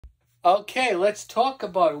Okay, let's talk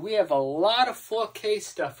about it. We have a lot of 4K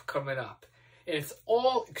stuff coming up, and it's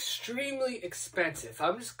all extremely expensive.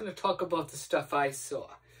 I'm just going to talk about the stuff I saw.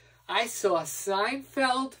 I saw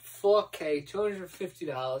Seinfeld 4K,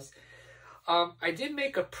 $250. I did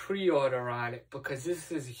make a pre-order on it because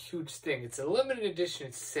this is a huge thing. It's a limited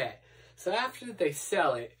edition set. So after they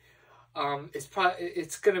sell it,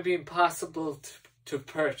 it's going to be impossible to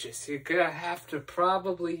purchase. You're going to have to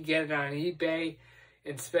probably get it on eBay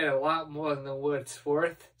and spend a lot more than what it's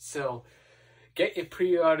worth. So get your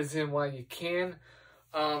pre-orders in while you can.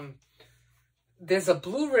 There's a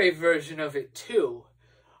Blu-ray version of it too.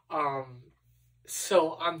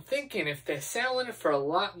 So I'm thinking if they're selling it for a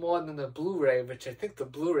lot more than the Blu-ray, which I think the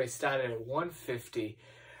Blu-ray started at $150,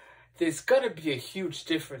 there's got to be a huge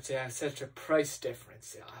difference to have such a price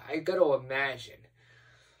difference. I got to imagine.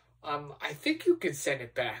 I think you can send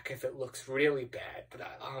it back if it looks really bad, but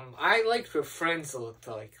I liked what Friends looked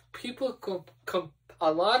like.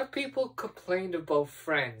 A lot of people complained about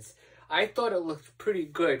Friends. I thought it looked pretty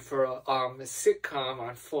good for a sitcom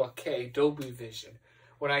on 4K Dolby Vision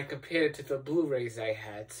when I compared it to the Blu-rays I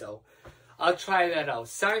had, so I'll try that out.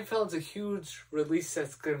 Seinfeld's a huge release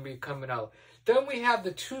that's going to be coming out. Then we have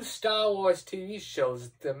the 2 Star Wars TV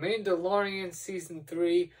shows, The Mandalorian Season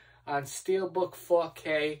 3 on Steelbook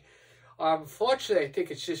 4K. Unfortunately, I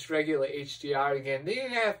think it's just regular HDR again. Then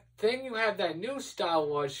you have that new Star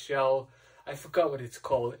Wars show. I forgot what it's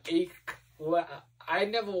called. Well, I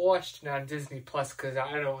never watched it on Disney Plus because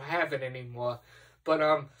I don't have it anymore. But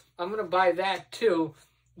I'm gonna buy that too.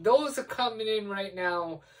 Those are coming in right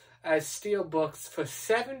now as Steelbooks for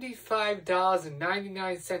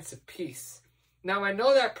 $75.99 a piece. Now I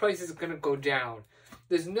know that price is gonna go down.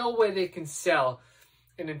 There's no way they can sell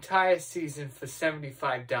an entire season for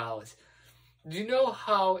 $75. Do you know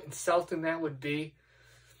how insulting that would be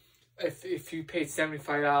if you paid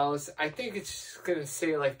 $75? I think it's just going to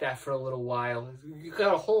stay like that for a little while. You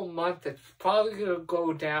got a whole month that's probably going to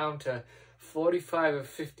go down to $45 or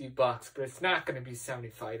 $50, but it's not going to be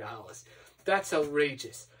 $75. That's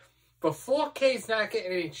outrageous. But 4K is not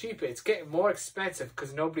getting any cheaper. It's getting more expensive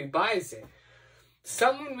because nobody buys it.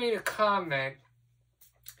 Someone made a comment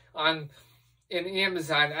in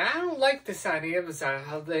Amazon. I don't like this on Amazon,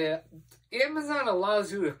 how Amazon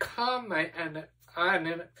allows you to comment on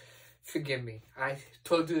it. Forgive me. I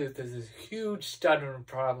told you that there's this huge stuttering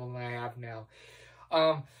problem I have now.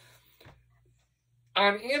 On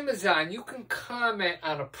Amazon, you can comment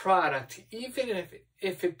on a product even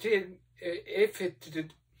if it did,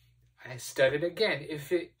 I stuttered again,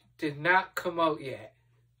 if it did not come out yet.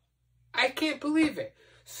 I can't believe it.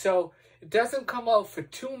 So it doesn't come out for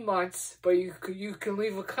 2 months, but you can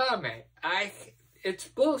leave a comment. It's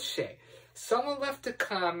bullshit. Someone left a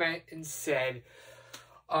comment and said,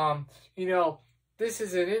 this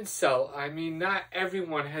is an insult. I mean, not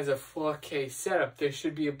everyone has a 4K setup. There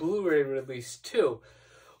should be a Blu-ray release too.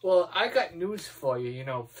 Well, I got news for you.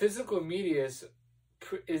 Physical media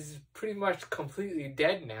is pretty much completely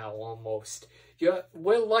dead now, almost.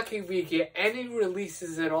 We're lucky we get any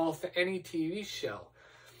releases at all for any TV show.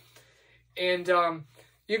 And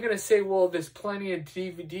you're going to say, well, there's plenty of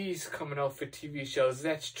DVDs coming out for TV shows.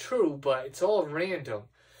 That's true, but it's all random.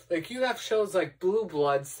 Like, you have shows like Blue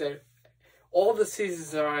Bloods that all the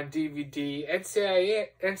seasons are on DVD.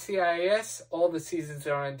 NCIS, all the seasons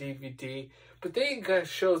are on DVD. But they ain't got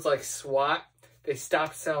shows like SWAT. They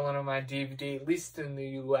stopped selling them on DVD, at least in the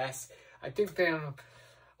U.S. I think then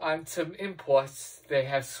on some imports, they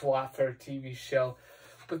have SWAT for a TV show.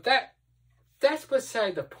 But that's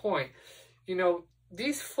beside the point.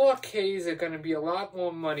 These 4Ks are going to be a lot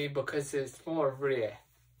more money because it's more rare.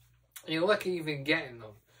 You're lucky even getting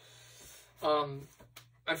them.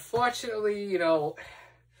 Unfortunately,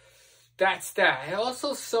 that's that. I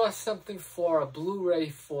also saw something for a Blu-ray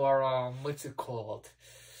for, what's it called?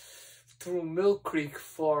 Through Mill Creek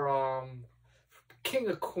for, King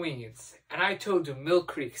of Queens. And I told you Mill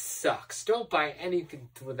Creek sucks. Don't buy anything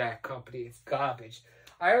through that company. It's garbage.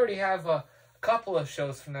 I already have a couple of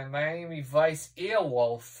shows from them. Miami Vice,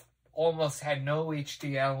 Airwolf almost had no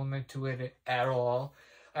HD element to it at all.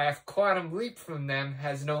 I have Quantum Leap from them,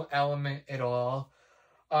 has no element at all.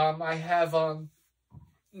 I have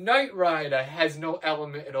Knight Rider, has no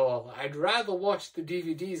element at all. I'd rather watch the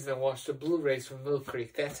DVDs than watch the Blu-rays from Mill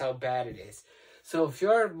Creek. That's how bad it is. So if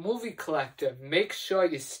you're a movie collector, make sure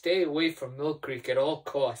you stay away from Mill Creek at all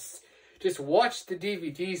costs. Just watch the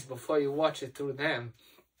DVDs before you watch it through them.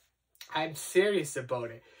 I'm serious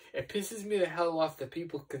about it. It pisses me the hell off that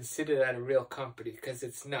people consider that a real company, because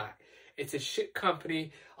it's not. It's a shit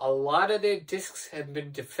company. A lot of their discs have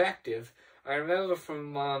been defective. I remember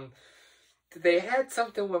from they had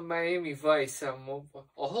something with Miami Vice. A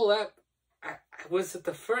whole was it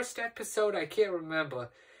the first episode? I can't remember.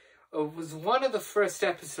 It was one of the first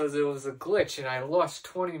episodes. It was a glitch, and I lost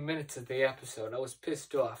 20 minutes of the episode. I was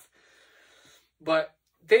pissed off. But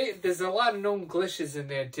there's a lot of known glitches in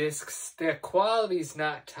their discs. Their quality's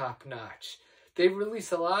not top notch. They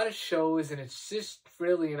release a lot of shows, and it's just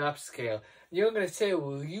really an upscale. You're gonna say,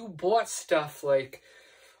 well, you bought stuff like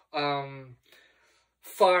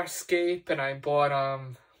Farscape, and I bought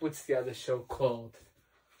what's the other show called?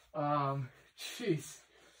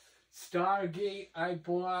 Stargate. I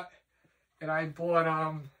bought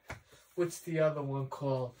what's the other one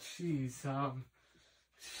called?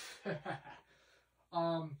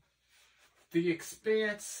 The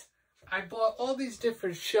Expanse. I bought all these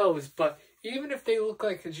different shows, but even if they look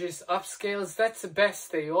like they're just upscales, that's the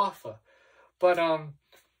best they offer. But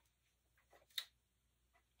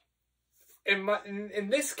in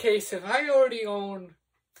this case, if I already own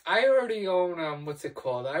what's it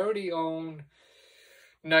called? I already own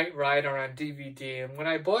Knight Rider on DVD, and when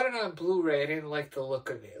I bought it on Blu-ray, I didn't like the look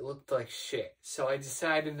of it. It looked like shit. So I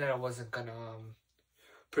decided that I wasn't gonna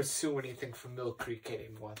pursue anything from Mill Creek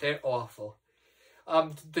anymore. They're awful.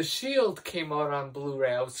 The Shield came out on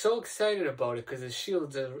Blu-ray. I was so excited about it because The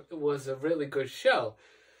Shield was a really good show.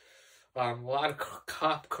 A lot of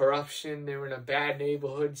cop corruption. They were in a bad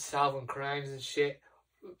neighborhood solving crimes and shit.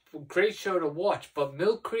 Great show to watch. But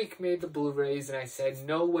Mill Creek made the Blu-rays, and I said,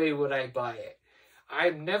 no way would I buy it.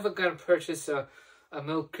 I'm never going to purchase a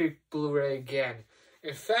Mill Creek Blu-ray again.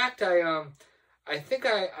 In fact, I think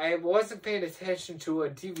I wasn't paying attention to a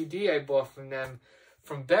DVD I bought from them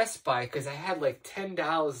from Best Buy because I had like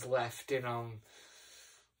 $10 left in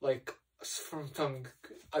like from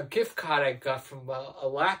a gift card I got from a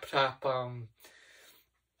laptop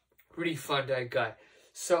refund I got.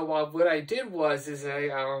 So what I did was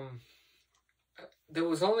there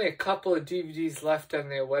was only a couple of DVDs left on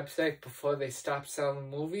their website before they stopped selling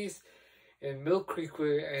movies. And Mill Creek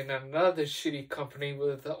and another shitty company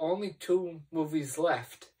were the only 2 movies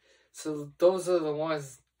left. So those are the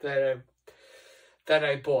ones that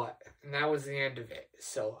I bought. And that was the end of it.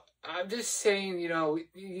 So I'm just saying, you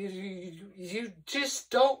just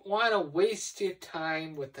don't want to waste your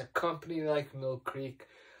time with a company like Mill Creek.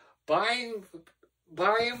 Buy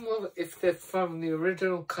them if they're from the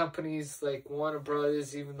original companies like Warner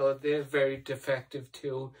Brothers, even though they're very defective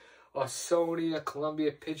too, or Sony, or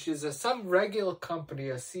Columbia Pictures, or some regular company,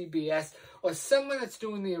 or CBS, or someone that's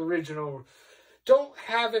doing the original. Don't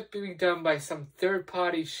have it be done by some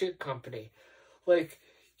third-party shit company. Like,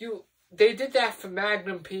 they did that for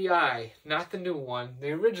Magnum P.I., not the new one,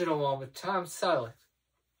 the original one with Tom Selleck.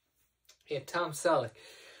 Yeah, Tom Selleck.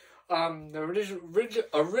 The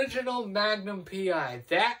original Magnum P.I.,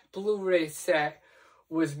 that Blu-ray set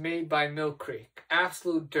was made by Mill Creek.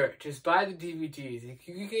 Absolute dirt. Just buy the DVDs.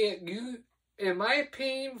 In my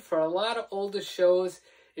opinion, for a lot of older shows,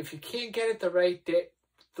 if you can't get it the right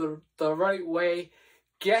way,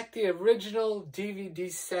 get the original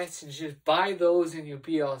DVD sets and just buy those and you'll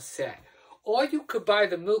be all set. Or you could buy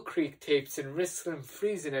the Mill Creek tapes and risk them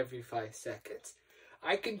freezing every 5 seconds.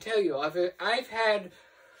 I can tell you, I've had,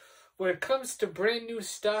 when it comes to brand new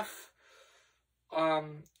stuff,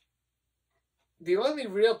 the only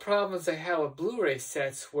real problems I had with Blu-ray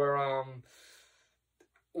sets was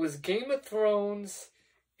Game of Thrones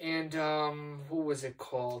and what was it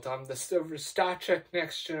called? The Star Trek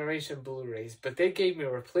Next Generation Blu-rays. But they gave me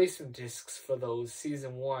replacement discs for those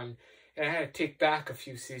season 1, and I had to take back a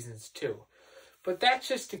few seasons too. But that's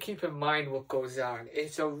just to keep in mind what goes on.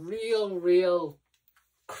 It's a real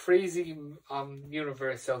crazy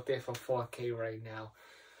universe out there for 4K right now.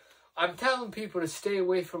 I'm telling people to stay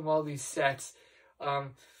away from all these sets.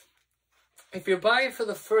 If you're buying for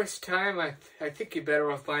the first time, I think you're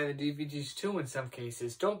better off buying the DVDs too in some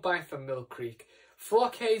cases. Don't buy from Mill Creek.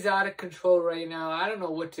 4K's out of control right now. I don't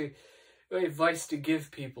know what advice to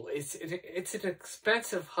give people. It's an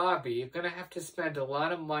expensive hobby. You're gonna have to spend a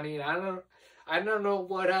lot of money. And I don't know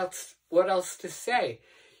what else to say.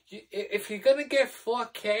 If you're gonna get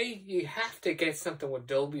 4K, you have to get something with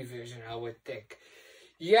Dolby Vision, I would think.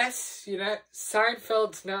 Yes,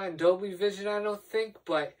 Seinfeld's not in Dolby Vision, I don't think,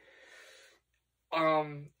 but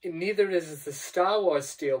neither is the Star Wars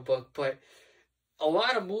Steelbook, but a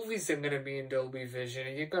lot of movies are going to be in Dolby Vision,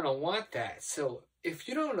 and you're going to want that. So if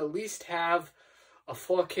you don't at least have a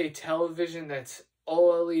 4K television that's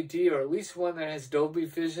OLED, or at least one that has Dolby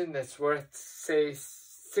Vision that's worth, say,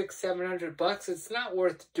 $600-700, it's not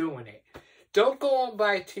worth doing it. Don't go and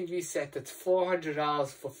buy a TV set that's $400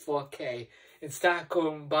 for 4K and start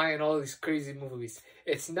going buying all these crazy movies.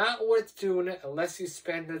 It's not worth doing it unless you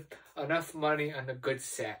spend enough money on a good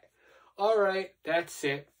set. Alright, that's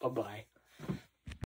it. Bye-bye.